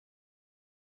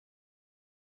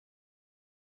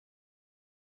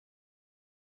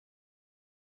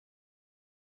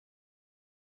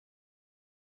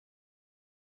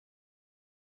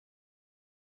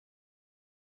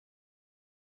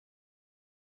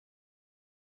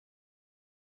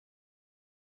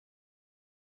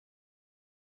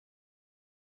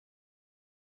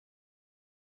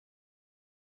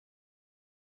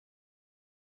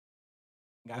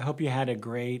I hope you had a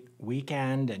great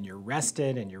weekend and you're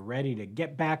rested and you're ready to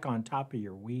get back on top of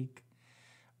your week.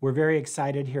 We're very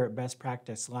excited here at Best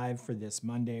Practice Live for this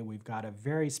Monday. We've got a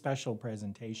very special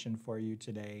presentation for you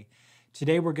today.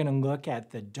 Today, we're going to look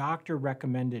at the doctor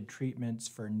recommended treatments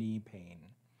for knee pain.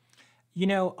 You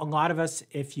know, a lot of us,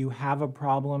 if you have a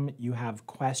problem, you have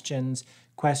questions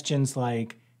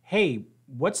like, hey,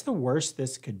 what's the worst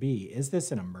this could be? Is this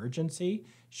an emergency?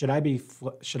 Should I be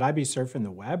surfing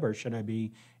the web, or should I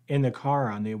be in the car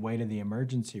on the way to the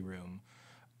emergency room?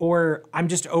 Or I'm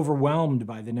just overwhelmed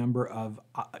by the number of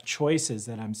choices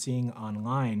that I'm seeing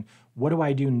online. What do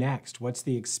I do next? What's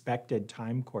the expected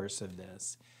time course of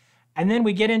this? And then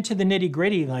we get into the nitty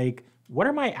gritty, like, what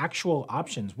are my actual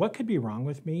options? What could be wrong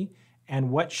with me?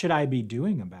 And what should I be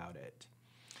doing about it?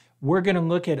 We're going to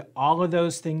look at all of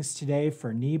those things today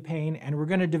for knee pain, and we're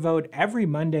going to devote every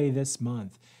Monday this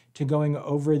month to going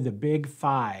over the big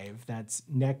five. That's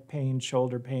neck pain,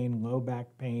 shoulder pain, low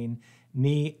back pain,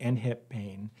 knee and hip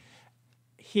pain,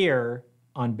 here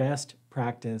on Best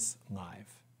Practice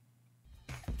Live.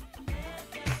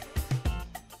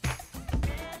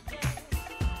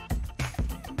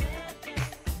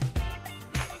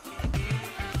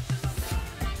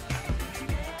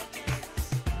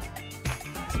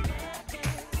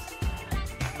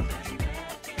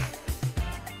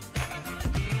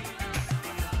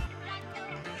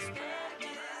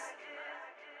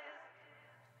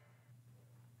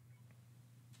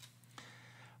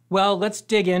 Well, let's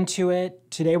dig into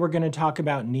it. Today we're going to talk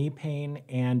about knee pain,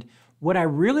 and what I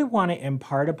really want to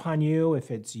impart upon you, if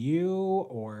it's you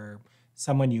or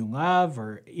someone you love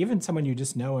or even someone you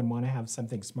just know and want to have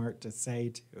something smart to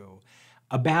say to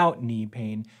about knee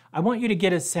pain, I want you to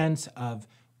get a sense of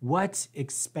what's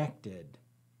expected.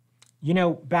 You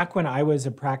know, back when I was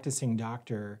a practicing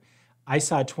doctor, I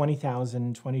saw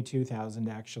 20,000, 22,000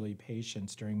 actually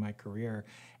patients during my career.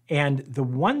 And the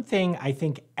one thing I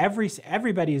think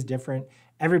everybody is different.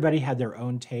 Everybody had their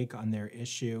own take on their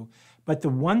issue. But the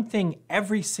one thing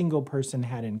every single person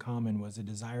had in common was a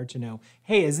desire to know,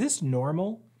 hey, is this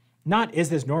normal? Not is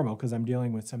this normal because I'm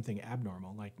dealing with something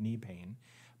abnormal like knee pain,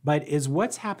 but is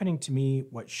what's happening to me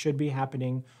what should be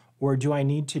happening, or do I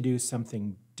need to do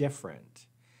something different?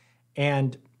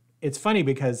 And it's funny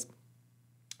because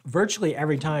virtually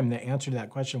every time the answer to that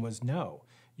question was no,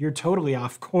 you're totally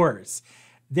off course.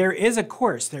 There is a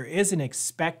course, there is an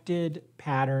expected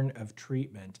pattern of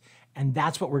treatment, and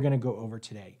that's what we're going to go over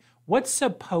today. What's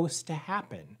supposed to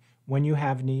happen when you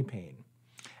have knee pain?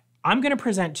 I'm going to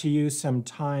present to you some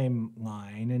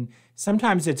timeline, and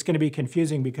sometimes it's going to be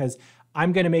confusing because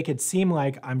I'm going to make it seem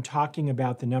like I'm talking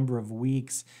about the number of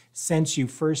weeks since you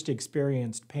first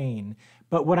experienced pain.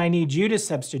 But what I need you to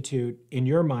substitute in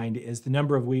your mind is the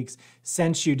number of weeks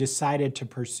since you decided to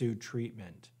pursue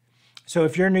treatment. So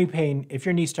if your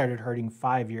knee started hurting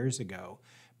 5 years ago,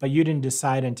 but you didn't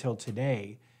decide until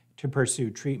today to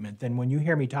pursue treatment, then when you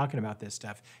hear me talking about this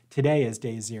stuff, today is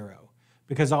day zero,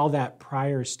 because all that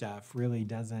prior stuff really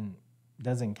doesn't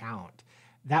count.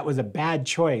 That was a bad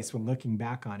choice when looking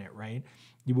back on it, right?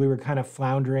 We were kind of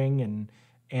floundering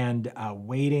and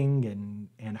waiting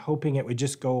and hoping it would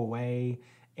just go away.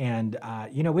 And,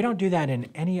 we don't do that in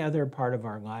any other part of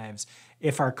our lives.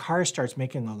 If our car starts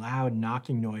making a loud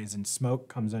knocking noise and smoke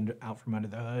comes out from under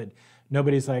the hood,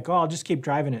 nobody's like, oh, I'll just keep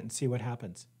driving it and see what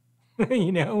happens. We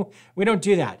don't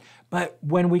do that. But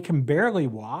when we can barely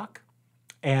walk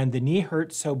and the knee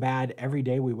hurts so bad every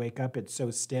day we wake up, it's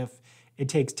so stiff, it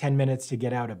takes 10 minutes to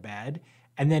get out of bed.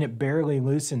 And then it barely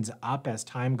loosens up as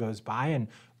time goes by. And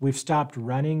we've stopped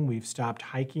running, we've stopped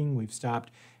hiking, we've stopped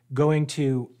going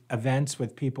to events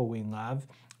with people we love.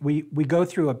 We go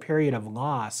through a period of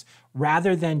loss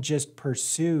rather than just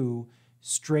pursue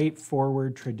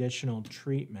straightforward traditional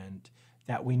treatment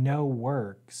that we know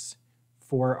works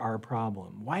for our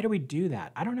problem. Why do we do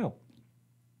that? I don't know,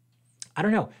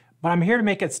 but I'm here to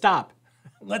make it stop.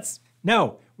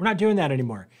 No, we're not doing that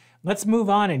anymore. Let's move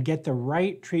on and get the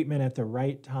right treatment at the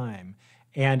right time.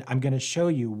 And I'm going to show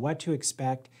you what to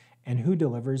expect and who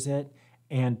delivers it,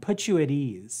 and put you at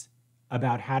ease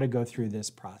about how to go through this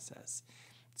process.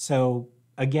 So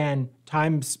again,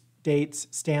 times, dates,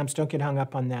 stamps, don't get hung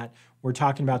up on that. We're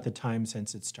talking about the time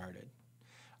since it started.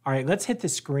 All right, let's hit the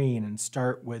screen and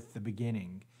start with the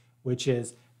beginning, which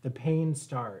is the pain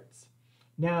starts.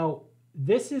 Now,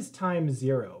 this is time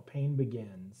zero, pain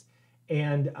begins.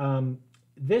 And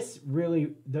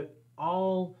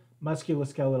all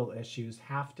musculoskeletal issues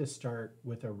have to start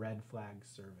with a red flag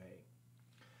survey.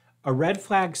 A red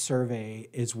flag survey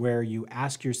is where you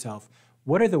ask yourself,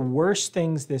 what are the worst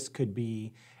things this could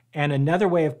be? And another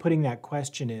way of putting that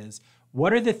question is,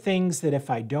 What are the things that if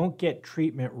I don't get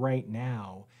treatment right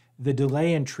now, the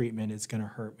delay in treatment is going to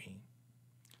hurt me?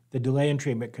 The delay in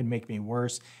treatment could make me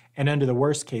worse. And under the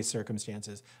worst case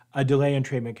circumstances, a delay in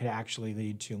treatment could actually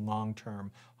lead to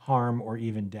long-term harm or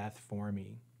even death for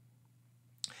me.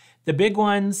 The big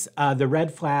ones, the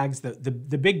red flags, the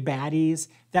big baddies,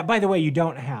 that, by the way, you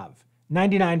don't have.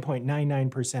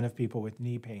 99.99% of people with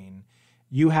knee pain,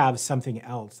 you have something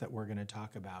else that we're going to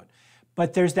talk about.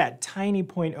 But there's that tiny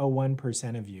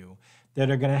 0.01% of you that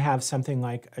are going to have something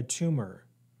like a tumor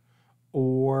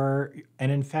or an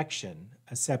infection,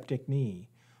 a septic knee,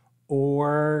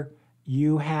 or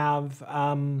you have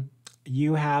a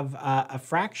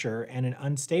fracture and an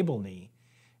unstable knee.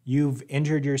 You've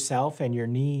injured yourself and your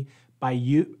knee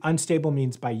unstable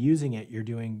means by using it,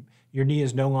 your knee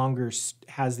is no longer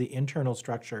has the internal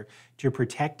structure to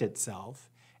protect itself,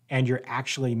 and you're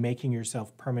actually making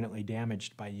yourself permanently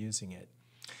damaged by using it.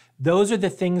 Those are the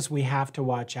things we have to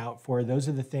watch out for. Those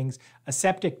are the things, a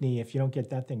septic knee, if you don't get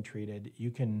that thing treated,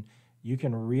 you can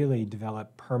really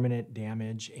develop permanent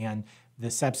damage, and the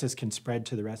sepsis can spread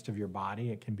to the rest of your body.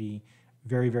 It can be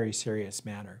very, very serious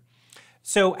matter.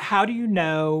 So how do you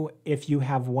know if you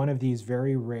have one of these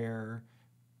very rare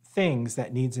things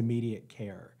that needs immediate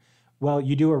care? Well,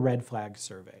 you do a red flag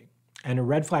survey. And a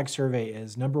red flag survey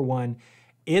is, number one,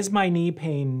 is my knee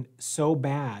pain so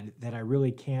bad that I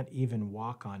really can't even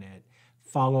walk on it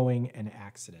following an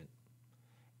accident?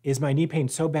 Is my knee pain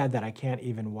so bad that I can't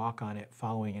even walk on it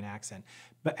following an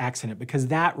accident? Because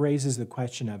that raises the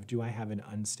question of, do I have an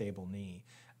unstable knee?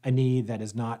 A knee that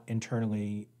is not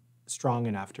internally strong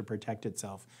enough to protect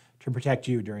itself, to protect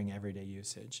you during everyday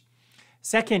usage.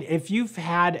 Second, if you've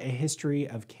had a history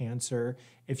of cancer,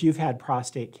 if you've had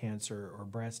prostate cancer or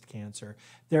breast cancer,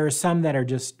 there are some that are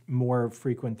just more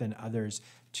frequent than others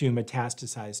to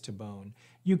metastasize to bone.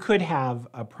 You could have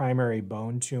a primary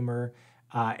bone tumor,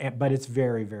 but it's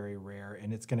very, very rare,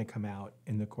 and it's going to come out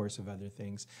in the course of other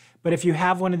things. But if you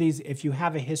have one of these, if you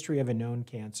have a history of a known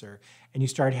cancer and you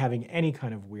start having any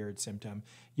kind of weird symptom,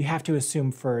 you have to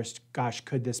assume first, gosh,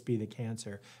 could this be the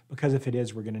cancer? Because if it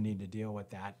is, we're going to need to deal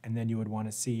with that. And then you would want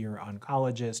to see your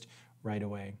oncologist right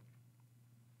away.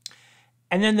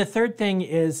 And then the third thing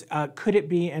is, could it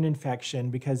be an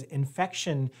infection? Because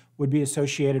infection would be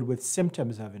associated with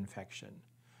symptoms of infection.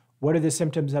 What are the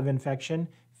symptoms of infection?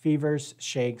 Fevers,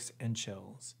 shakes, and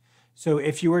chills. So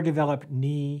if you were to develop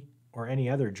knee or any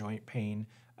other joint pain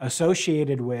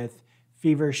associated with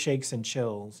fevers, shakes, and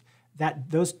chills,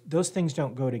 those things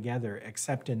don't go together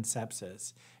except in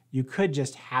sepsis. You could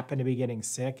just happen to be getting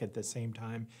sick at the same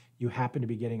time you happen to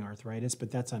be getting arthritis,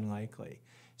 but that's unlikely.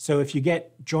 So if you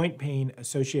get joint pain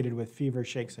associated with fever,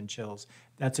 shakes, and chills,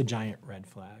 that's a giant red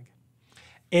flag.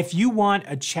 If you want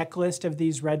a checklist of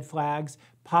these red flags,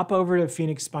 pop over to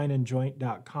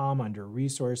phoenixspineandjoint.com under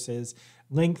resources,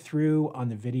 link through on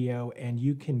the video, and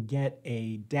you can get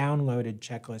a downloaded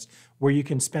checklist where you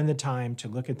can spend the time to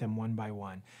look at them one by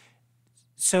one.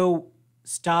 So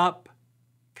stop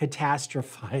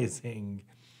catastrophizing.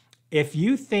 If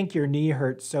you think your knee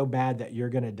hurts so bad that you're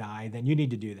going to die, then you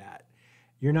need to do that.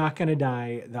 You're not going to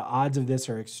die. The odds of this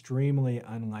are extremely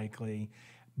unlikely.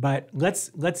 But let's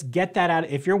get that out.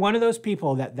 If you're one of those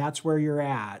people that's where you're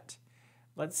at,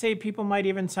 let's say people might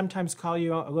even sometimes call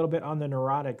you a little bit on the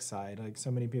neurotic side, like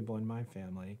so many people in my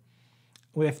family.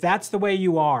 Well, if that's the way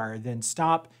you are, then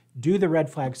stop, do the red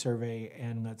flag survey,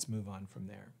 and let's move on from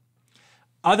there.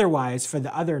 Otherwise, for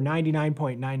the other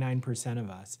 99.99% of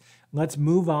us, let's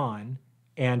move on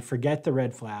and forget the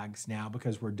red flags now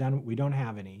because we're done, we don't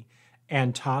have any,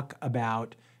 and talk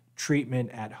about treatment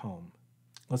at home.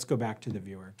 Let's go back to the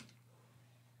viewer.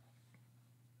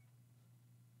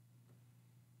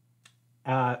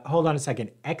 Hold on a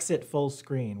second. Exit full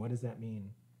screen. What does that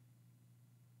mean?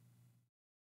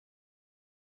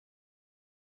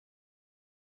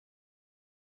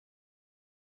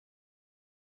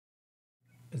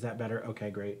 Is that better? Okay,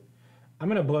 great. I'm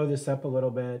going to blow this up a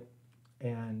little bit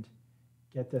and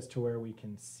get this to where we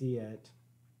can see it.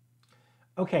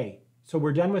 Okay, so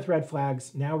we're done with red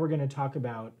flags. Now we're going to talk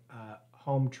about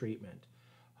home treatment.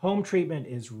 Home treatment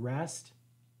is rest,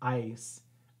 ice,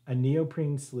 a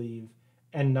neoprene sleeve,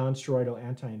 and non-steroidal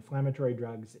anti-inflammatory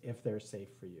drugs if they're safe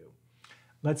for you.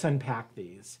 Let's unpack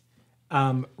these.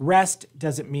 Rest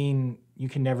doesn't mean you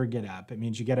can never get up. It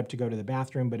means you get up to go to the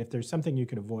bathroom, but if there's something you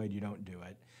can avoid, you don't do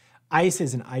it. Ice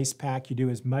is an ice pack. You do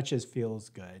as much as feels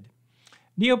good.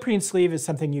 Neoprene sleeve is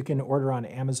something you can order on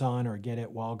Amazon or get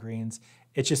at Walgreens.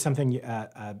 It's just something,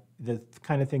 the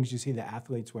kind of things you see the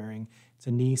athletes wearing. It's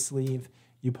a knee sleeve.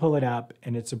 You pull it up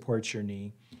and it supports your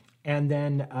knee. And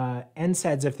then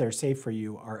NSAIDs, if they're safe for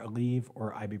you, are Aleve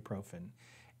or ibuprofen.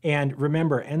 And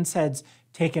remember, NSAIDs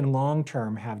taken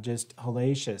long-term have just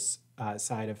hellacious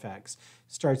side effects.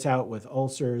 Starts out with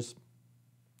ulcers,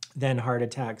 then heart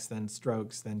attacks, then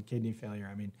strokes, then kidney failure.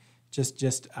 I mean,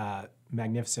 just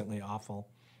magnificently awful.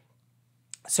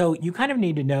 So you kind of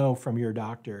need to know from your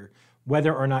doctor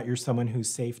whether or not you're someone who's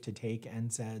safe to take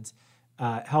NSAIDs.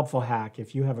 Helpful hack,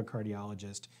 if you have a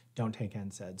cardiologist, don't take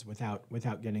NSAIDs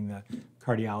without getting the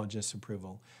cardiologist's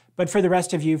approval. But for the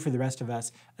rest of you, for the rest of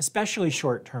us, especially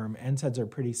short term, NSAIDs are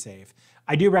pretty safe.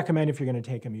 I do recommend if you're going to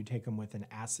take them, you take them with an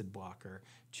acid blocker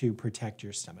to protect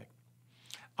your stomach.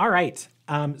 All right,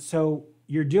 so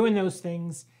you're doing those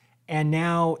things, and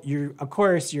now of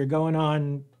course, you're going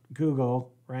on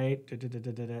Google, right?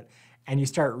 And you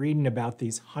start reading about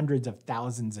these hundreds of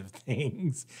thousands of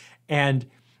things. And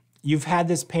you've had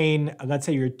this pain, let's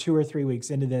say you're 2 or 3 weeks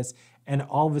into this, and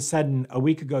all of a sudden, a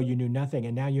week ago, you knew nothing,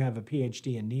 and now you have a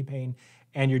PhD in knee pain,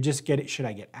 and you're just getting, should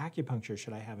I get acupuncture?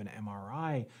 Should I have an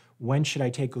MRI? When should I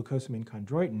take glucosamine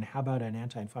chondroitin? How about an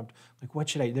anti-inflammatory? Like, what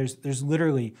should I, there's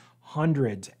literally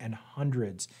hundreds and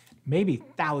hundreds, maybe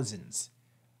thousands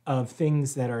of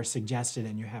things that are suggested,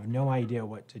 and you have no idea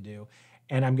what to do.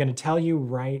 And I'm gonna tell you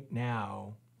right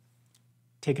now,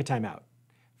 take a time out.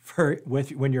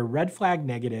 When you're red flag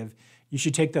negative, you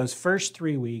should take those first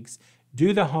 3 weeks,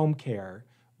 do the home care,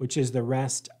 which is the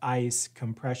rest, ice,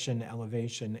 compression,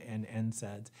 elevation, and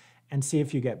NSAIDs, and see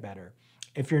if you get better.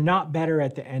 If you're not better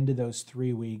at the end of those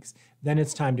 3 weeks, then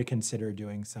it's time to consider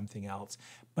doing something else.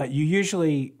 But you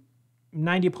usually,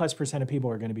 90+% of people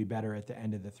are going to be better at the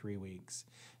end of the 3 weeks.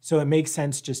 So it makes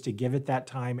sense just to give it that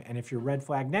time. And if you're red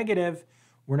flag negative,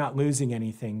 we're not losing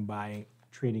anything by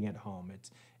treating at home.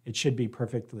 It should be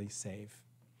perfectly safe.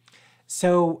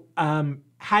 So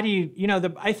how do you,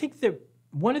 I think that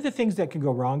one of the things that can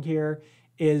go wrong here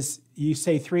is you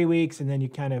say 3 weeks and then you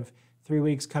kind of, 3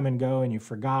 weeks come and go and you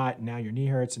forgot, and now your knee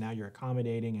hurts and now you're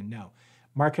accommodating, and no.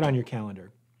 Mark it on your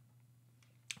calendar.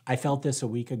 I felt this a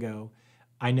week ago.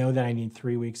 I know that I need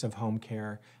 3 weeks of home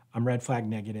care. I'm red flag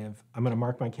negative. I'm gonna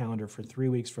mark my calendar for 3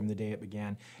 weeks from the day it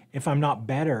began. If I'm not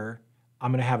better,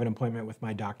 I'm gonna have an appointment with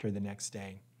my doctor the next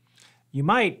day. You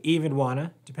might even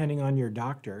wanna, depending on your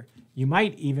doctor, you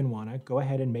might even wanna go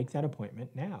ahead and make that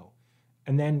appointment now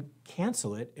and then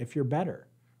cancel it if you're better,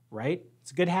 right?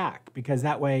 It's a good hack, because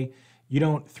that way you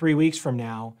don't 3 weeks from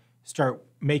now start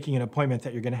making an appointment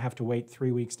that you're gonna have to wait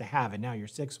 3 weeks to have, and now you're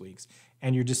 6 weeks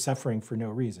and you're just suffering for no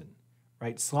reason,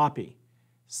 right? Sloppy,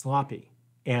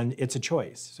 and it's a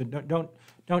choice. So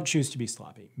don't choose to be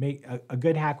sloppy. Make a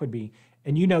good hack would be,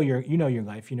 and you know your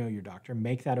life, you know your doctor,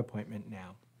 make that appointment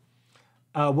now.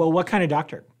 Well, what kind of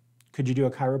doctor? Could you do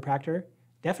a chiropractor?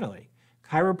 Definitely.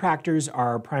 Chiropractors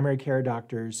are primary care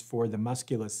doctors for the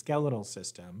musculoskeletal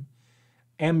system.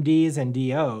 MDs and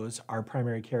DOs are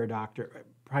primary care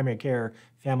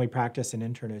family practice and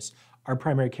internists are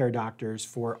primary care doctors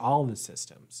for all the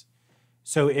systems.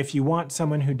 So if you want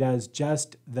someone who does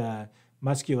just the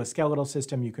musculoskeletal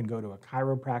system, you can go to a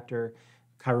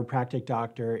chiropractic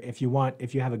doctor. If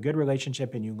you have a good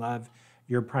relationship and you love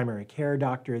your primary care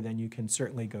doctor, then you can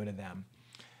certainly go to them.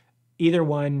 Either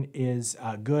one is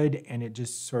good, and it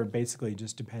just sort of basically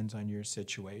just depends on your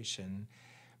situation.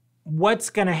 What's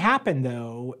gonna happen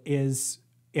though is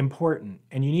important,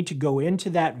 and you need to go into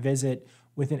that visit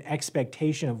with an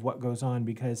expectation of what goes on,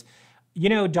 because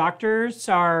doctors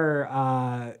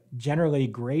are generally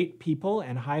great people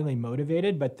and highly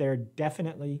motivated, but they're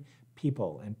definitely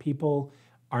people, and people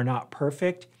are not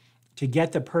perfect. To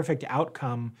get the perfect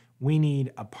outcome, we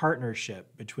need a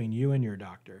partnership between you and your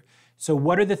doctor. So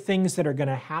what are the things that are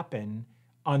gonna happen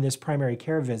on this primary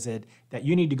care visit that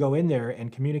you need to go in there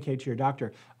and communicate to your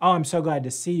doctor? Oh, I'm so glad to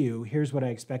see you. Here's what I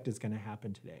expect is gonna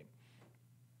happen today.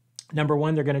 Number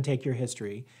one, they're gonna take your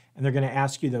history and they're gonna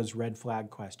ask you those red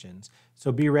flag questions.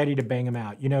 So be ready to bang them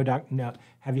out. No,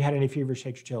 have you had any fever,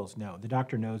 shakes, or chills? No, the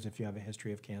doctor knows if you have a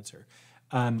history of cancer.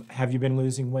 Have you been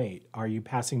losing weight? Are you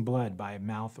passing blood by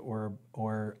mouth or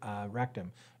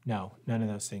rectum? No, none of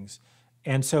those things.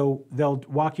 And so they'll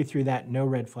walk you through that, no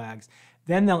red flags.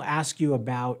 Then they'll ask you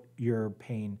about your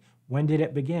pain. When did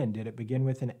it begin? Did it begin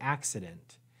with an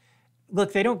accident?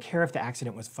 Look, they don't care if the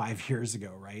accident was 5 years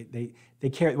ago, right? They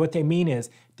care. What they mean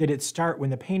is, did it start when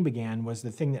the pain began? Was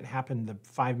the thing that happened the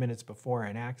 5 minutes before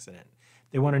an accident?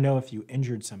 They want to know if you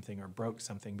injured something or broke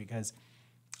something, because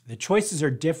the choices are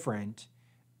different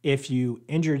if you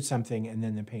injured something and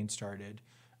then the pain started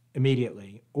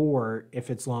immediately, or if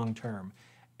it's long term.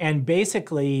 And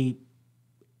basically,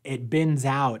 it bends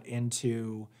out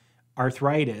into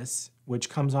arthritis, which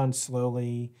comes on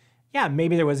slowly. Yeah,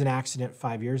 maybe there was an accident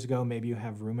 5 years ago. Maybe you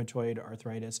have rheumatoid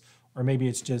arthritis, or maybe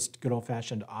it's just good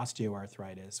old-fashioned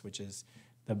osteoarthritis, which is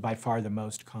by far the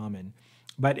most common.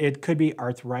 But it could be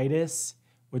arthritis,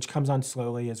 which comes on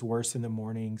slowly, is worse in the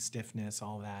morning, stiffness,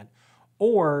 all that.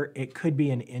 Or it could be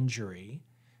an injury.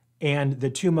 And the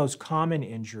two most common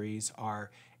injuries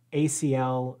are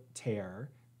ACL tear,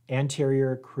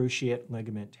 anterior cruciate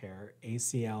ligament tear,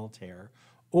 ACL tear,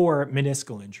 or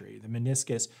meniscal injury. The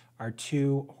meniscus are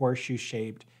two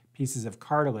horseshoe-shaped pieces of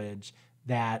cartilage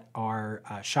that are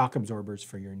shock absorbers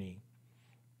for your knee.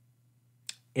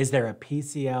 Is there a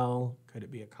PCL? Could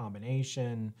it be a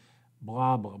combination?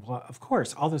 Blah, blah, blah. Of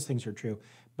course, all those things are true.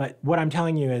 But what I'm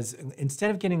telling you is instead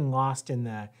of getting lost in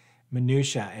the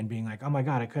minutia and being like, oh my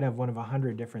God, I could have one of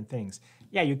 100 different things.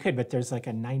 Yeah, you could, but there's like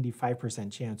a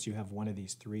 95% chance you have one of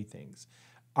these three things.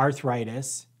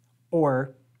 Arthritis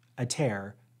or a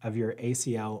tear of your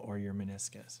ACL or your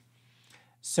meniscus.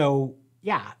 So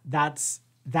yeah, that's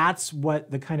what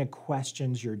the kind of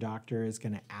questions your doctor is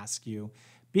going to ask you.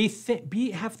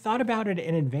 Have thought about it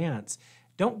in advance.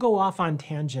 Don't go off on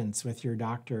tangents with your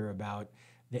doctor about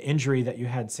the injury that you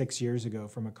had 6 years ago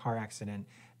from a car accident.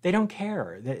 They don't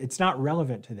care. It's not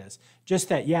relevant to this. Just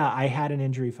that, yeah, I had an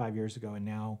injury 5 years ago, and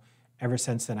now ever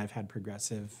since then I've had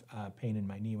progressive pain in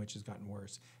my knee, which has gotten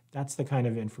worse. That's the kind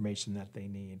of information that they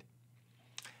need.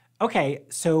 Okay,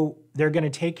 so they're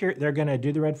going to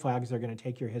do the red flags, they're going to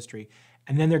take your history,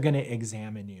 and then they're going to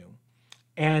examine you.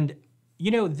 And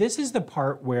this is the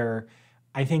part where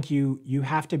I think you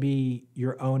have to be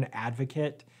your own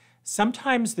advocate.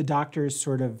 Sometimes the doctors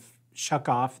sort of shuck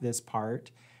off this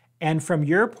part. And from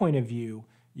your point of view,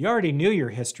 you already knew your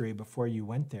history before you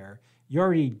went there. You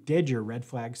already did your red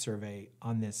flag survey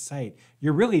on this site.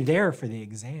 You're really there for the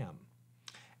exam.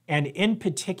 And in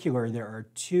particular, there are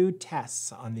two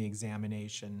tests on the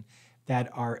examination that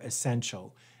are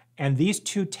essential. And these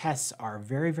two tests are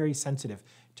very, very sensitive.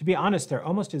 To be honest, they're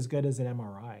almost as good as an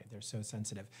MRI. They're so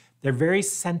sensitive. They're very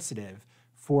sensitive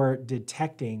for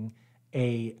detecting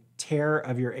a tear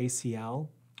of your ACL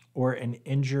or an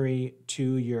injury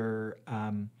to your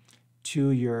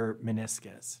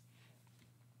meniscus.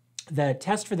 The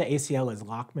test for the ACL is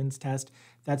Lachman's test.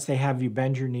 That's they have you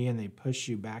bend your knee and they push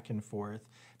you back and forth.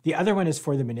 The other one is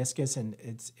for the meniscus, and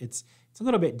it's a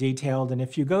little bit detailed. And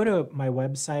if you go to my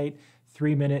website,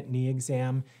 3-Minute Knee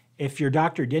Exam, if your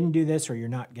doctor didn't do this or you're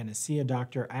not going to see a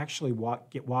doctor, I actually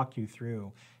walk you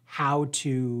through how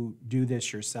to do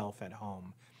this yourself at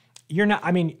home.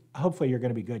 Hopefully you're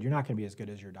going to be good. You're not going to be as good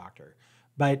as your doctor,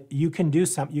 but you can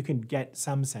get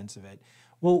some sense of it.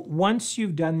 Well, once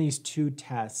you've done these two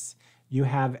tests, you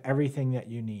have everything that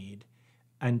you need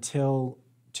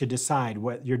to decide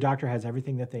what your doctor has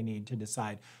everything that they need to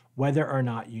decide whether or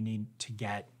not you need to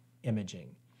get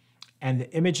imaging. And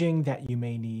the imaging that you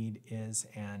may need is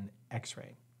an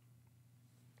X-ray.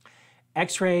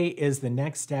 X-ray is the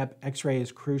next step. X-ray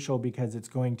is crucial because it's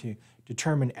going to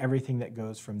determine everything that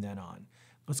goes from then on.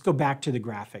 Let's go back to the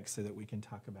graphics so that we can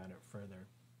talk about it further.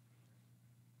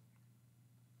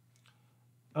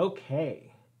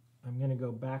 Okay, I'm going to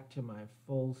go back to my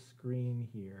full screen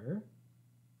here.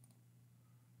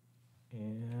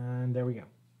 And there we go.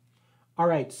 All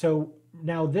right, so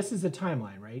now this is the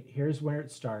timeline, right? Here's where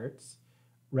it starts,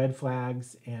 red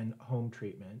flags and home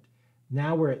treatment.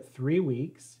 Now we're at 3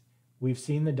 weeks. We've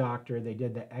seen the doctor. They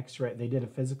did the X-ray. They did a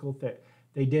physical.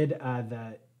 They did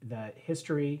the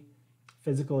history,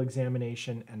 physical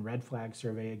examination, and red flag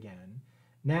survey again.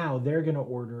 Now they're going to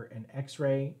order an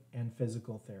X-ray and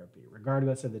physical therapy,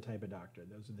 regardless of the type of doctor.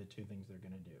 Those are the two things they're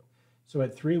going to do. So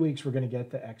at 3 weeks, we're going to get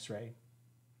the X-ray.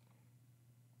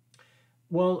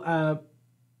 Well,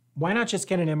 why not just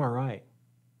get an MRI?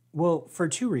 Well, for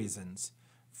two reasons.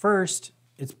 First,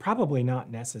 it's probably not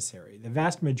necessary. The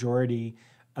vast majority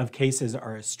of cases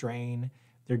are a strain.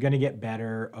 They're going to get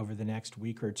better over the next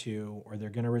week or two, or they're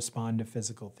going to respond to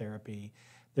physical therapy.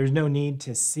 There's no need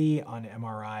to see on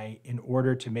MRI in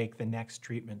order to make the next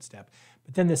treatment step.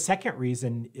 But then the second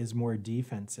reason is more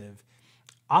defensive.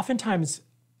 Oftentimes,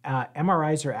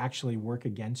 MRIs are actually work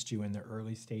against you in the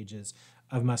early stages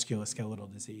of musculoskeletal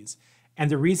disease. And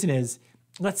the reason is,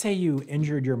 let's say you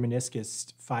injured your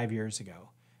meniscus 5 years ago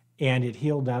and it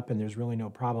healed up and there's really no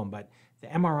problem, but the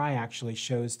MRI actually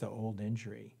shows the old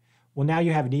injury. Well, now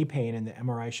you have knee pain and the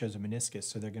MRI shows a meniscus,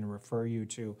 so they're going to refer you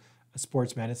to a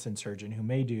sports medicine surgeon who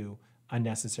may do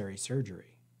unnecessary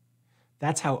surgery.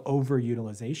 That's how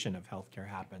overutilization of healthcare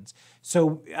happens.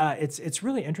 So it's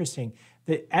really interesting.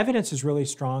 The evidence is really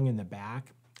strong in the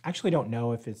back. I actually don't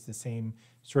know if it's the same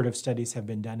sort of studies have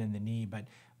been done in the knee, but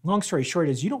long story short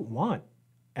is you don't want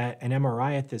an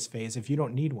MRI at this phase if you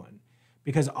don't need one,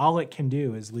 because all it can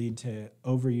do is lead to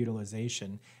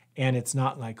overutilization, and it's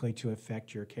not likely to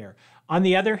affect your care. On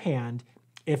the other hand,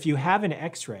 if you have an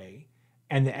X-ray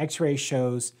and the x-ray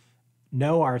shows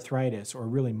no arthritis or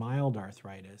really mild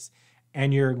arthritis,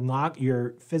 and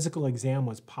your physical exam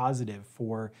was positive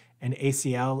for an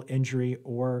ACL injury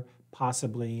or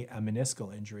possibly a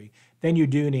meniscal injury, then you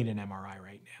do need an MRI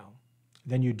right now.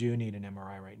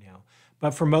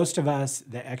 But for most of us,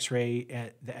 the X-ray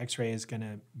is going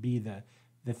to be the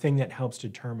thing that helps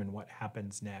determine what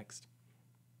happens next.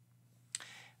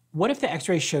 What if the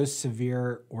X-ray shows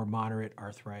severe or moderate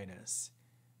arthritis?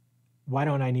 Why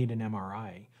don't I need an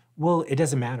MRI? Well, it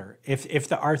doesn't matter. If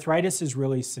the arthritis is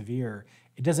really severe,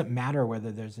 it doesn't matter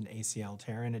whether there's an ACL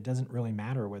tear, and it doesn't really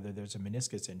matter whether there's a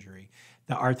meniscus injury.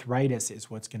 The arthritis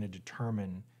is what's going to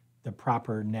determine the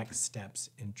proper next steps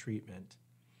in treatment.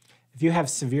 If you have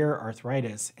severe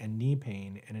arthritis and knee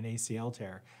pain and an ACL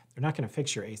tear, they're not going to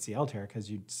fix your ACL tear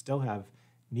because you still have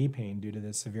knee pain due to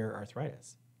the severe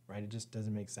arthritis, right? It just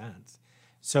doesn't make sense.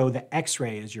 So the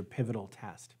X-ray is your pivotal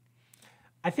test.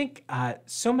 I think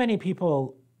so many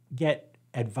people get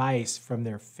advice from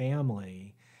their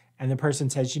family, and the person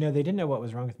says, they didn't know what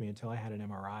was wrong with me until I had an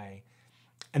MRI.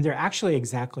 And they're actually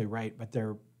exactly right, but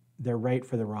they're right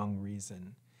for the wrong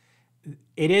reason.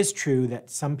 It is true that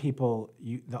some people,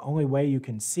 the only way you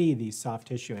can see these soft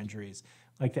tissue injuries,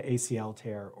 like the ACL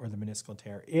tear or the meniscal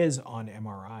tear, is on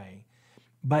MRI.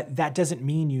 But that doesn't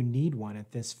mean you need one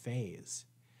at this phase.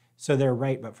 So they're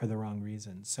right, but for the wrong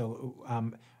reason.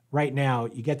 So right now,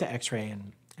 you get the X-ray,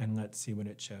 and let's see what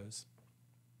it shows.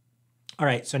 All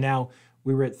right, so now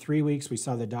we were at 3 weeks. We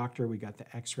saw the doctor. We got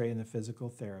the X-ray and the physical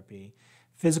therapy.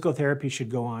 Physical therapy should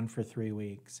go on for 3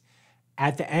 weeks.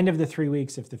 At the end of the 3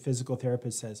 weeks, if the physical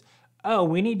therapist says, oh,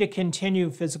 we need to continue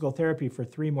physical therapy for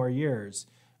 3 more years,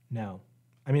 no.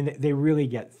 I mean, they really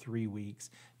get 3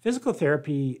 weeks. Physical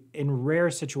therapy, in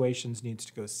rare situations, needs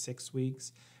to go 6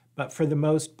 weeks. But for the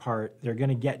most part, they're going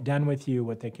to get done with you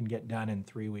what they can get done in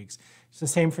 3 weeks. It's the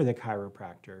same for the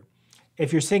chiropractor.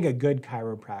 If you're seeing a good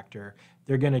chiropractor,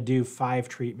 they're going to do 5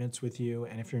 treatments with you.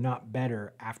 And if you're not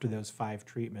better after those 5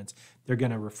 treatments, they're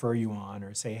going to refer you on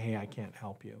or say, hey, I can't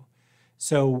help you.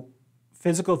 So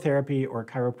physical therapy or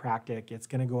chiropractic, it's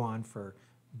going to go on for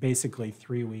basically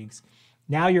 3 weeks.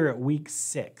 Now you're at week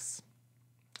 6.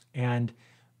 And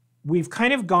we've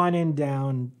kind of gone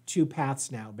down 2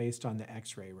 paths now based on the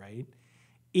X-ray, right?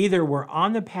 Either we're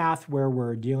on the path where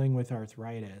we're dealing with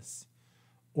arthritis,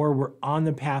 or we're on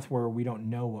the path where we don't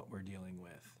know what we're dealing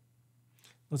with.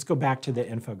 Let's go back to the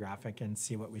infographic and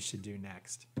see what we should do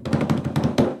next.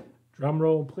 Drum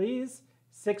roll, please.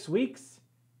 6 weeks.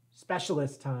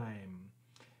 Specialist time.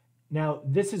 Now,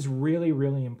 this is really,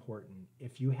 really important.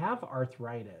 If you have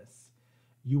arthritis,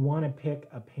 you want to pick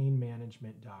a pain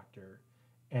management doctor,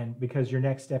 and because your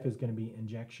next step is going to be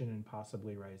injection and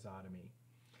possibly rhizotomy.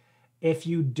 If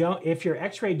your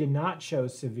X-ray did not show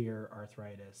severe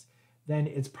arthritis, then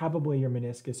it's probably your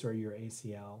meniscus or your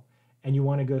ACL, and you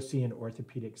want to go see an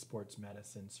orthopedic sports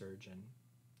medicine surgeon.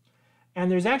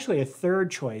 And there's actually a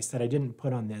third choice that I didn't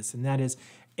put on this, and that is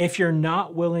if you're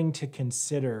not willing to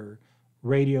consider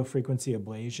radiofrequency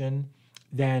ablation,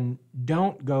 then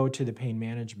don't go to the pain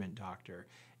management doctor.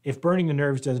 If burning the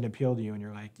nerves doesn't appeal to you and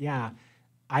you're like, yeah,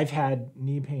 I've had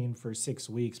knee pain for 6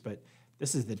 weeks, but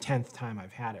this is the 10th time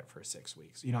I've had it for 6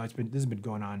 weeks. This has been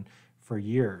going on for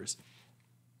years.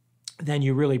 Then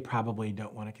you really probably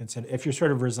don't want to consider. If you're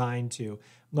sort of resigned to,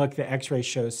 look, the X-ray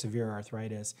shows severe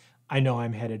arthritis, I know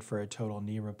I'm headed for a total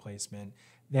knee replacement,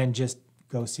 then just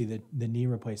go see the knee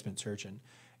replacement surgeon.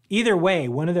 Either way,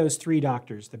 one of those 3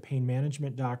 doctors, the pain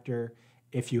management doctor,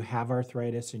 if you have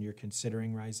arthritis and you're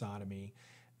considering rhizotomy,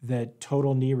 the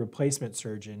total knee replacement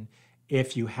surgeon,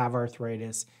 if you have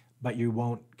arthritis, but you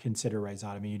won't consider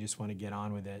rhizotomy, you just want to get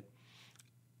on with it.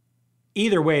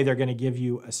 Either way, they're going to give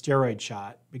you a steroid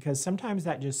shot because sometimes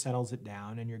that just settles it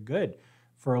down and you're good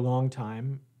for a long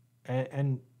time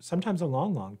and sometimes a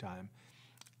long, long time.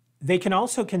 They can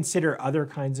also consider other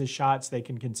kinds of shots. They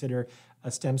can consider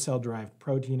a stem cell-derived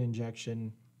protein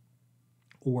injection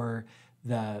or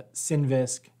the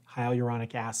Synvisc,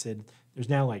 hyaluronic acid. There's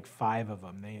now like 5 of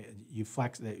them.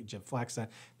 Geflexa,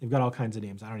 they've got all kinds of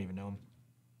names. I don't even know them.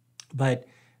 But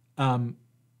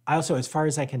I also, as far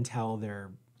as I can tell,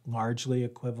 they're largely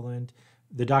equivalent.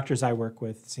 The doctors I work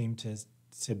with seem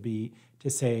to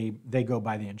say they go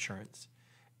by the insurance.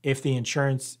 If the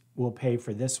insurance will pay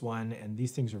for this one, and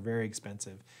these things are very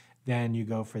expensive, then you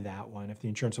go for that one. If the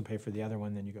insurance will pay for the other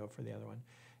one, then you go for the other one.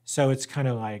 So it's kind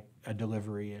of like a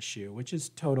delivery issue, which is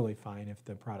totally fine if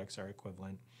the products are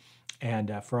equivalent.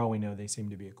 And for all we know, they seem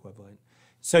to be equivalent.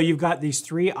 So you've got these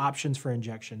 3 options for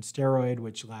injection: steroid,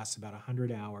 which lasts about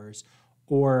 100 hours,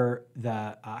 or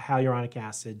the hyaluronic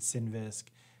acid, Synvisc,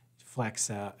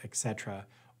 Flexa, etc.,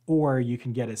 or you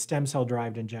can get a stem cell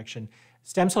derived injection.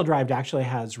 Stem cell derived actually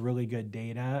has really good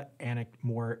data, and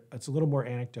it's a little more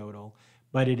anecdotal,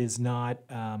 but it is not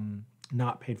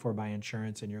paid for by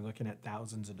insurance, and you're looking at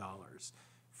thousands of dollars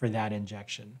for that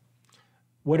injection.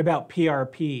 What about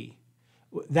PRP?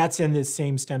 That's in this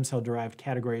same stem cell derived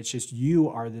category. It's just you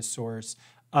are the source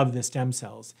of the stem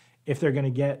cells. If they're going to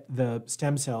get the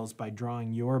stem cells by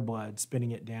drawing your blood,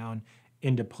 spinning it down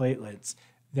into platelets,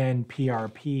 then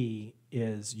PRP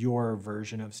is your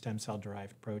version of stem cell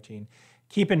derived protein.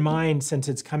 Keep in mind, since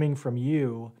it's coming from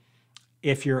you,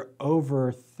 if you're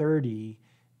over 30,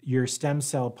 your stem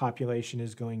cell population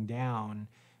is going down,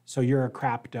 so you're a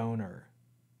crap donor,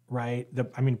 right?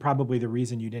 Probably the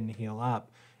reason you didn't heal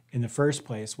up in the first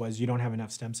place was you don't have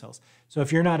enough stem cells. So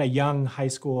if you're not a young high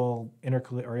school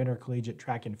or intercollegiate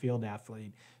track and field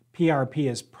athlete, PRP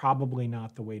is probably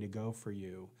not the way to go for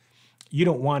you. You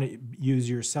don't want to use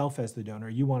yourself as the donor.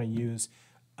 You want to use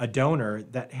a donor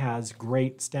that has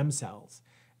great stem cells,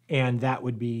 and that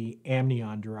would be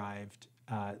amnion-derived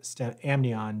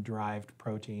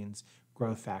proteins,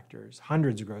 growth factors,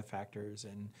 hundreds of growth factors,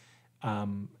 and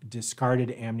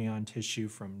discarded amnion tissue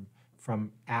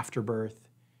from afterbirth.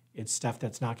 It's stuff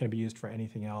that's not going to be used for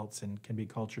anything else and can be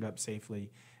cultured up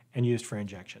safely and used for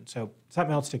injection. So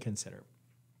something else to consider.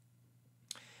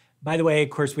 By the way, of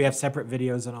course, we have separate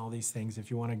videos on all these things. If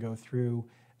you want to go through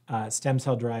stem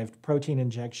cell-derived protein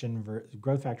injection,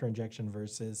 growth factor injection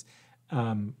versus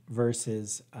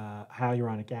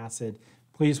hyaluronic acid,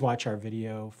 please watch our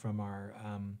video from our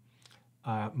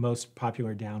most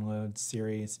popular download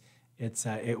series.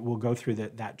 It will go through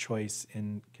that choice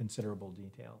in considerable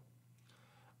detail.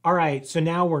 All right, so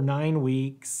now we're 9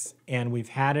 weeks and we've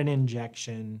had an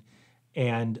injection,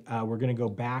 and we're going to go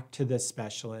back to the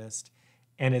specialist,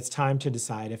 and it's time to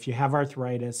decide. If you have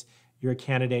arthritis, you're a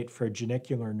candidate for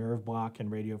genicular nerve block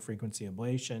and radiofrequency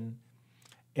ablation.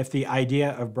 If the idea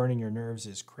of burning your nerves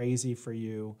is crazy for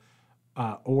you,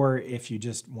 or if you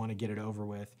just want to get it over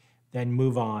with, then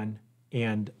move on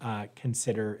and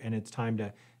consider, and it's time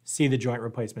to see the joint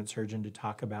replacement surgeon to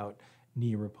talk about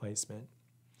knee replacement.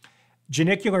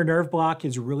 Genicular nerve block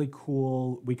is really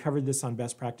cool. We covered this on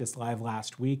Best Practice Live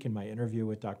last week in my interview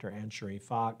with Dr. Anne-Cherie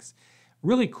Fox.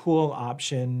 Really cool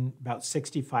option, about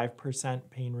 65%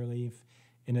 pain relief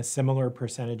in a similar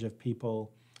percentage of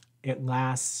people. It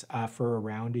lasts for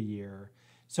around a year.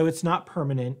 So it's not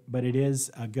permanent, but it is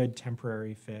a good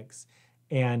temporary fix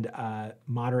and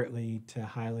moderately to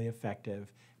highly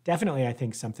effective. Definitely, I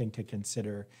think, something to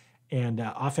consider, and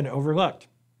often overlooked.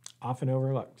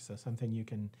 So something you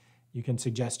can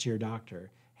suggest to your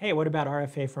doctor. Hey, what about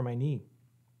RFA for my knee?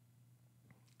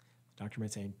 The doctor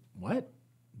might say, what?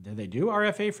 Do they do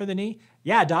RFA for the knee?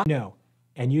 Yeah, doc. No.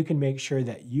 And you can make sure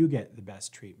that you get the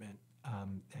best treatment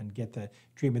and get the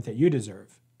treatment that you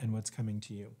deserve and what's coming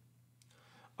to you.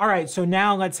 All right, so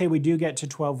now let's say we do get to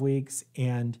 12 weeks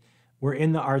and we're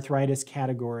in the arthritis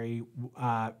category.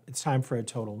 It's time for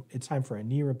a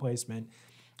knee replacement.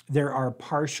 There are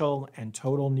partial and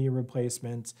total knee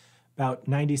replacements. About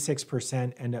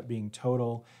 96% end up being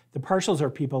total. The partials are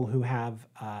people who have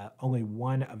only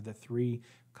one of the 3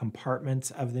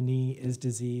 compartments of the knee is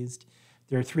diseased.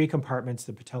 There are 3 compartments: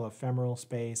 the patellofemoral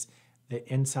space, the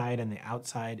inside, and the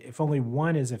outside. If only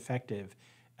one is affected,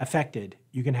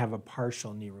 you can have a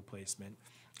partial knee replacement.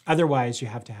 Otherwise, you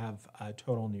have to have a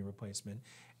total knee replacement.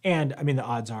 And the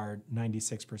odds are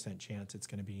 96% chance it's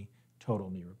going to be total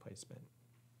knee replacement.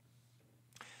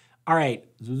 All right,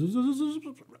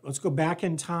 let's go back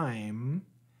in time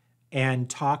and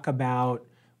talk about,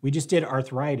 we just did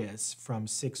arthritis from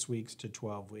 6 weeks to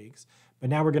 12 weeks, but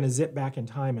now we're going to zip back in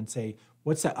time and say,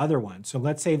 what's the other one? So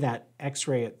let's say that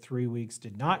x-ray at 3 weeks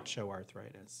did not show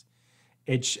arthritis.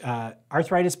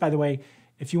 Arthritis, by the way,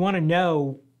 if you want to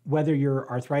know whether you're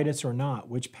arthritis or not,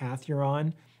 which path you're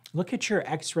on, look at your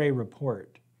x-ray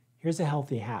report. Here's a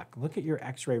healthy hack. Look at your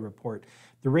x-ray report.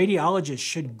 The radiologist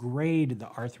should grade the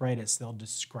arthritis. They'll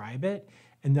describe it,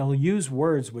 and they'll use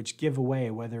words which give away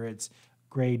whether it's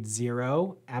grade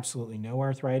 0, absolutely no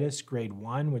arthritis, grade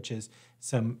 1, which is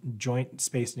some joint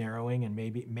space narrowing and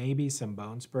maybe some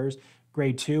bone spurs,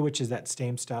 grade 2, which is that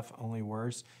same stuff, only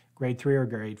worse, grade 3 or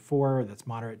grade 4, that's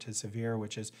moderate to severe,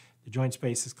 which is the joint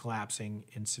space is collapsing,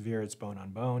 in severe it's bone on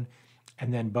bone,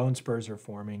 and then bone spurs are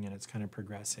forming and it's kind of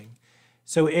progressing.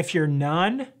 So if you're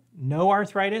no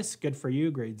arthritis, good for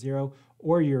you, grade 0,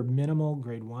 or you're minimal,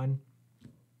 grade 1,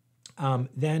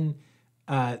 grade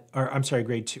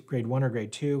 1 or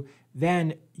grade 2,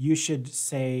 then you should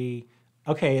say,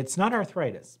 okay, it's not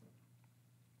arthritis,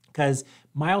 because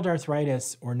mild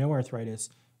arthritis or no arthritis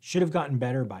should have gotten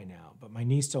better by now, but my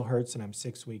knee still hurts and I'm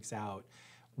 6 weeks out.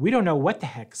 We don't know what the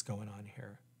heck's going on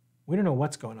here. We don't know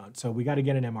what's going on. So we got to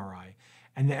get an MRI.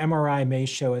 And the MRI may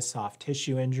show a soft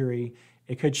tissue injury.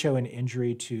 It could show an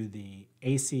injury to the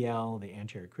ACL, the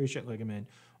anterior cruciate ligament,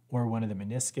 or one of the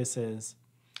meniscuses.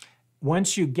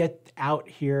 Once you get out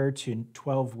here to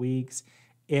 12 weeks,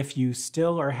 if you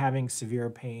still are having severe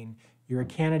pain, you're a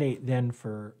candidate then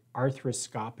for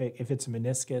arthroscopic. If it's a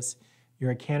meniscus,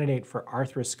 you're a candidate for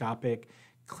arthroscopic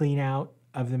clean out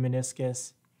of the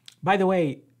meniscus. By the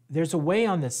way, there's a way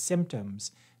on the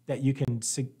symptoms that you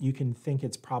can think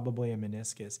it's probably a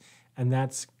meniscus, and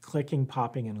that's clicking,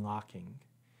 popping, and locking.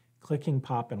 Clicking,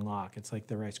 pop, and lock. It's like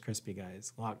the Rice Krispie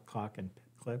guys, lock, clock, and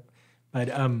clip. But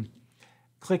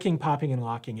clicking, popping, and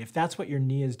locking, if that's what your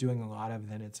knee is doing a lot of,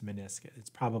 then it's a meniscus. It's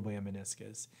probably a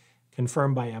meniscus,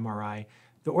 confirmed by MRI.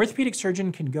 The orthopedic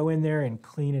surgeon can go in there and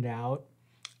clean it out,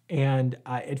 and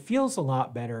it feels a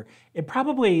lot better. It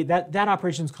probably, that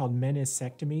operation is called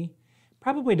meniscectomy,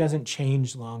 probably doesn't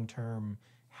change long-term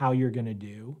how you're gonna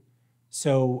do.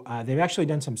 So they've actually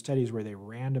done some studies where they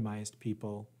randomized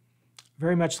people,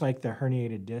 very much like the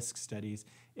herniated disc studies.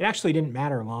 It actually didn't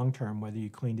matter long-term whether you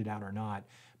cleaned it out or not,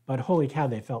 but holy cow,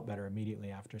 they felt better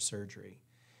immediately after surgery.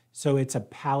 So it's a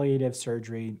palliative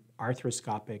surgery,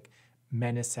 arthroscopic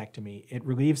meniscectomy. It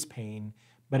relieves pain,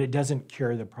 but it doesn't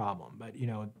cure the problem. But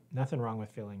nothing wrong with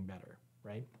feeling better,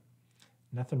 right?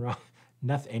 Nothing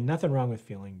wrong with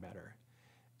feeling better.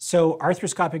 So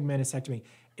arthroscopic meniscectomy.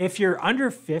 If you're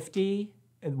under 50,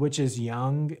 which is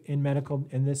young in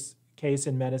this case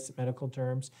in medical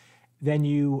terms, then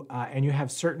you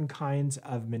have certain kinds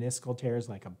of meniscal tears,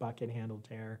 like a bucket handle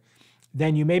tear,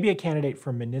 then you may be a candidate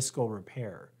for meniscal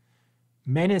repair.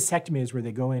 Meniscectomy is where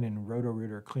they go in and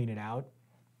roto-root or clean it out.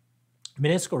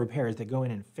 Meniscal repair is they go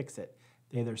in and fix it.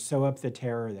 They either sew up the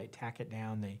tear or they tack it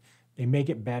down. They make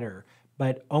it better.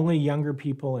 But only younger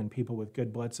people and people with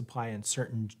good blood supply and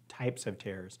certain types of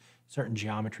tears, certain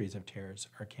geometries of tears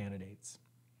are candidates.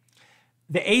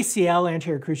 The ACL,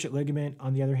 anterior cruciate ligament,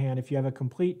 on the other hand, if you have a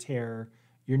complete tear,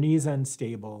 your knee's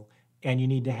unstable, and you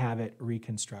need to have it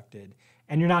reconstructed.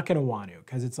 And you're not going to want to,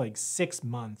 because it's like 6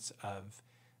 months of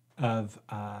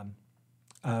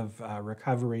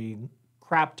recovery,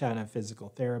 crap ton of physical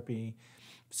therapy.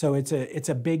 So it's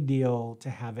a big deal to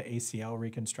have an ACL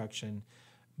reconstruction,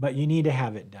 but you need to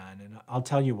have it done, and I'll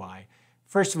tell you why.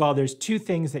 First of all, there's two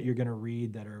things that you're going to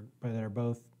read that are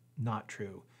both not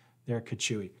true. They're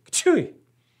kachui. Kachui!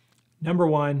 Number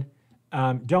one,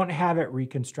 don't have it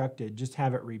reconstructed, just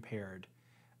have it repaired.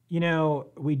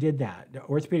 We did that. The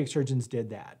orthopedic surgeons did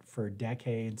that for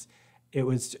decades.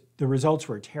 The results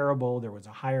were terrible. There was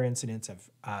a higher incidence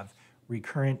of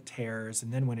recurrent tears,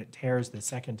 and then when it tears the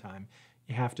second time,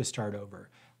 you have to start over.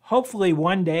 Hopefully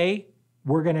one day,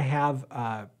 we're going to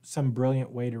have some brilliant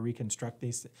way to reconstruct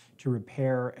these, to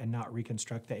repair and not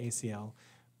reconstruct the ACL.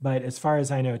 But as far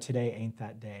as I know, today ain't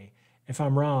that day. If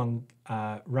I'm wrong,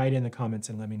 write in the comments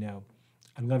and let me know.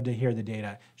 I'd love to hear the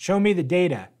data. Show me the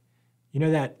data. You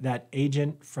know that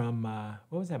agent from,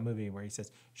 what was that movie where he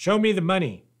says, show me the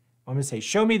money? I'm going to say,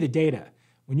 show me the data.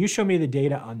 When you show me the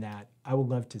data on that, I would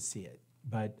love to see it.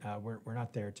 But we're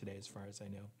not there today as far as I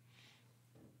know.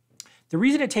 The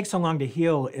reason it takes so long to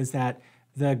heal is that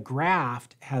the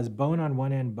graft has bone on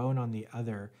one end, bone on the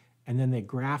other, and then they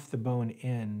graft the bone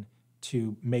in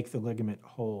to make the ligament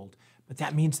hold. But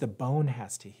that means the bone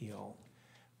has to heal.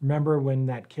 Remember when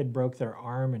that kid broke their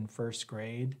arm in first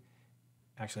grade?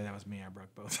 Actually, that was me. I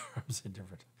broke both arms at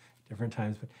different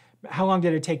times. But how long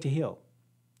did it take to heal?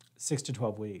 6 to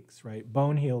 12 weeks, right?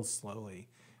 Bone heals slowly.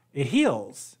 It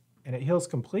heals, and it heals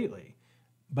completely,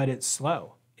 but it's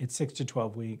slow. It's 6 to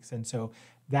 12 weeks. And so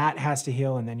that has to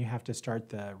heal, and then you have to start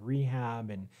the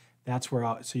rehab, and that's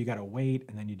where, so you got to wait,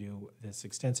 and then you do this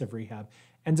extensive rehab.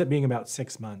 Ends up being about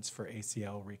 6 months for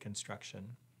ACL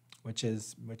reconstruction, which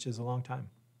is a long time.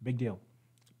 Big deal,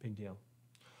 big deal.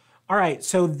 All right,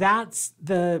 so those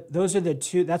are the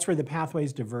two, that's where the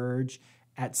pathways diverge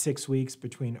at 6 weeks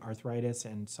between arthritis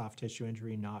and soft tissue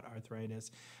injury, not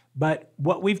arthritis. But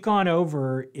what we've gone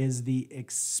over is the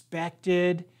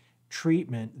expected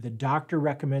treatment, the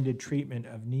doctor-recommended treatment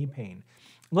of knee pain.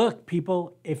 Look,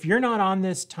 people, if you're not on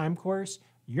this time course,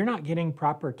 you're not getting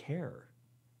proper care.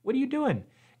 What are you doing?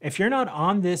 If you're not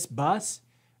on this bus,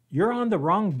 you're on the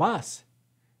wrong bus.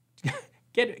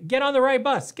 Get on the right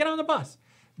bus. Get on the bus.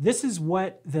 These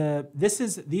are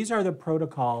the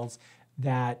protocols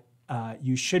that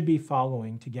you should be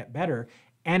following to get better.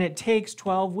 And it takes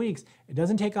 12 weeks. It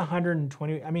doesn't take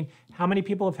 120. I mean, how many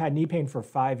people have had knee pain for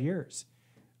 5 years?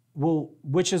 Well,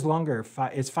 which is longer?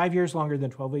 Is 5 years longer than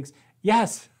 12 weeks?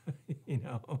 Yes.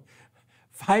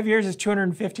 5 years is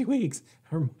 250 weeks,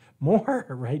 or more,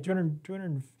 right?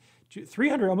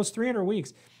 300, almost 300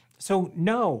 weeks. So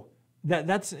no,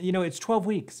 that's, it's 12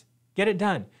 weeks. Get it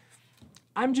done.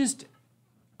 I'm just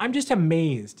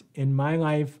amazed in my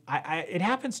life. It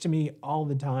happens to me all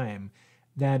the time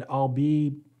that I'll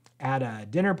be at a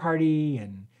dinner party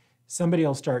and somebody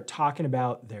will start talking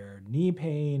about their knee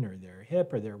pain or their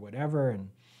hip or their whatever, and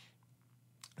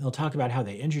they'll talk about how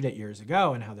they injured it years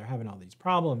ago and how they're having all these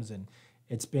problems, and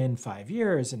it's been 5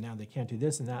 years and now they can't do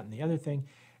this and that and the other thing.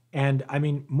 And I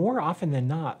mean, more often than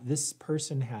not, this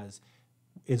person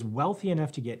is wealthy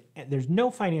enough to there's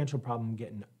no financial problem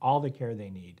getting all the care they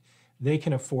need. They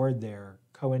can afford their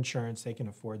coinsurance, they can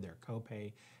afford their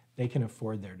copay, they can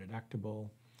afford their deductible.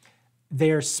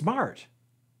 They're smart.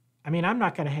 I mean, I'm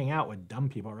not going to hang out with dumb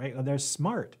people, right? They're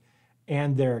smart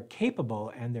and they're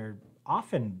capable and they're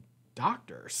often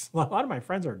doctors. A lot of my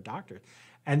friends are doctors,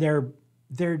 and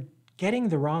they're getting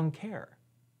the wrong care.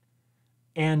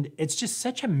 And it's just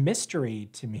such a mystery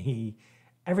to me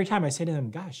every time I say to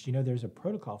them, gosh, there's a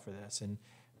protocol for this. And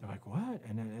they're like, what?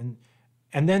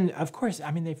 And then, of course,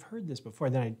 I mean, they've heard this before.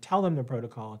 Then I tell them the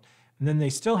protocol, and then they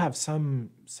still have some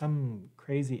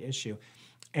crazy issue.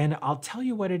 And I'll tell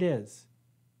you what it is.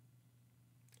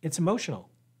 It's emotional.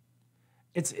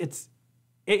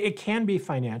 It can be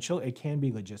financial. It can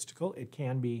be logistical. It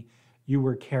can be you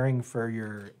were caring for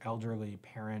your elderly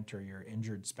parent or your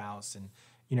injured spouse, and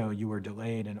you were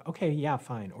delayed, and okay, yeah,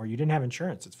 fine. Or you didn't have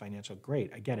insurance. It's financial.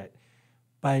 Great, I get it.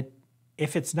 But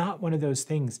if it's not one of those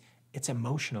things, it's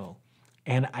emotional.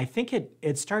 And I think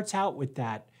it starts out with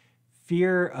that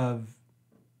fear of,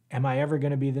 am I ever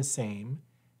going to be the same?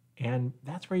 And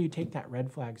that's where you take that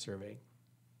red flag survey.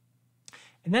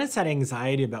 And then it's that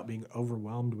anxiety about being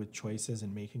overwhelmed with choices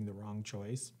and making the wrong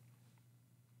choice.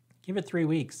 Give it 3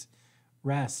 weeks.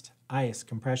 Rest, ice,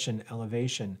 compression,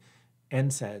 elevation,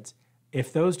 NSAIDs.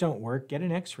 If those don't work, get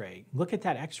an x-ray. Look at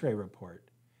that x-ray report.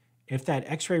 If that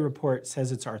x-ray report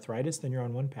says it's arthritis, then you're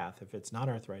on one path. If it's not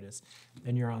arthritis,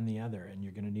 then you're on the other, and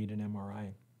you're going to need an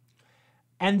MRI.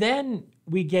 And then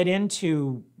we get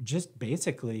into just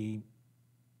basically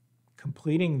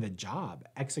completing the job,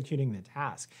 executing the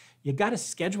task. You got to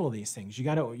schedule these things. You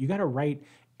got to write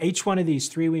each one of these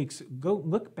 3 weeks. Go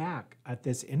look back at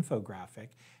this infographic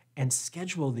and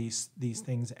schedule these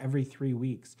things every 3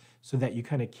 weeks so that you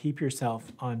kind of keep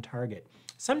yourself on target.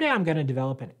 Someday I'm going to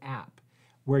develop an app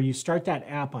where you start that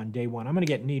app on day one. I'm going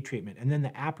to get knee treatment, and then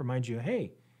the app reminds you,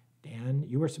 hey, Dan,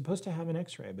 you were supposed to have an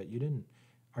x-ray, but you didn't.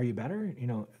 Are you better?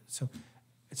 So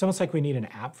it's almost like we need an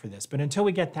app for this. But until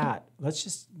we get that, let's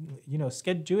just,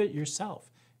 do it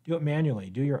yourself. Do it manually.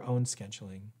 Do your own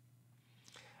scheduling.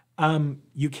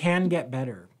 You can get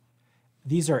better.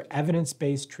 These are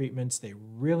evidence-based treatments. They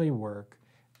really work.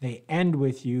 They end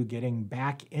with you getting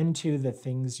back into the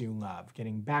things you love,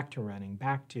 getting back to running,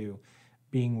 back to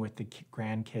being with the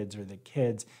grandkids or the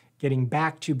kids, getting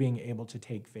back to being able to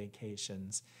take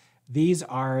vacations. These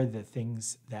are the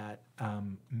things that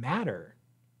matter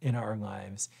in our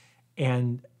lives.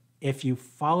 And if you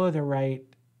follow the right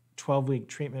 12-week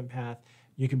treatment path,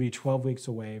 you can be 12 weeks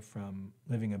away from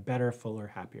living a better, fuller,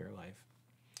 happier life.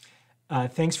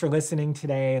 Thanks for listening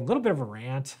today. A little bit of a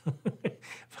rant,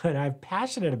 but I'm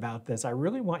passionate about this. I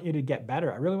really want you to get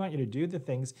better. I really want you to do the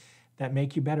things that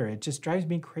make you better. It just drives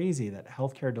me crazy that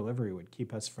healthcare delivery would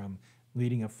keep us from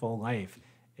leading a full life.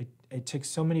 It took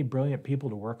so many brilliant people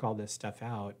to work all this stuff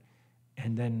out,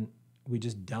 and then we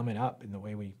just dumb it up in the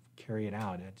way we carry it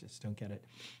out. I just don't get it.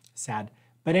 Sad.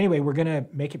 But anyway, we're going to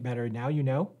make it better. Now you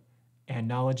know, and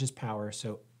knowledge is power.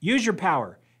 So use your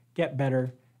power, get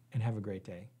better, and have a great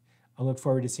day. I look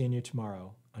forward to seeing you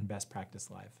tomorrow on Best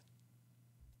Practice Live.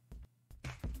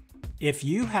 If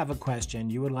you have a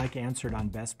question you would like answered on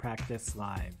Best Practice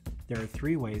Live, there are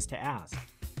 3 ways to ask.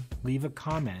 Leave a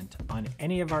comment on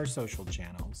any of our social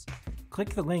channels, click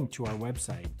the link to our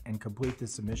website and complete the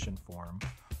submission form,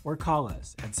 or call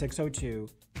us at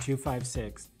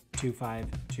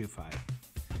 602-256-2525.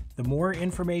 The more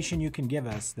information you can give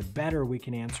us, the better we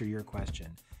can answer your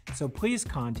question. So please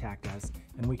contact us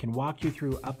and we can walk you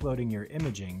through uploading your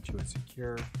imaging to a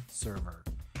secure server.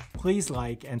 Please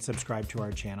like and subscribe to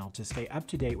our channel to stay up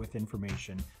to date with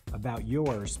information about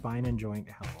your spine and joint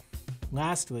health.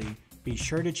 Lastly, be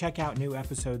sure to check out new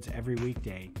episodes every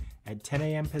weekday at 10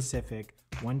 a.m. Pacific,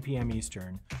 1 p.m.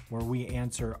 Eastern, where we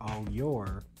answer all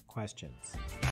your questions.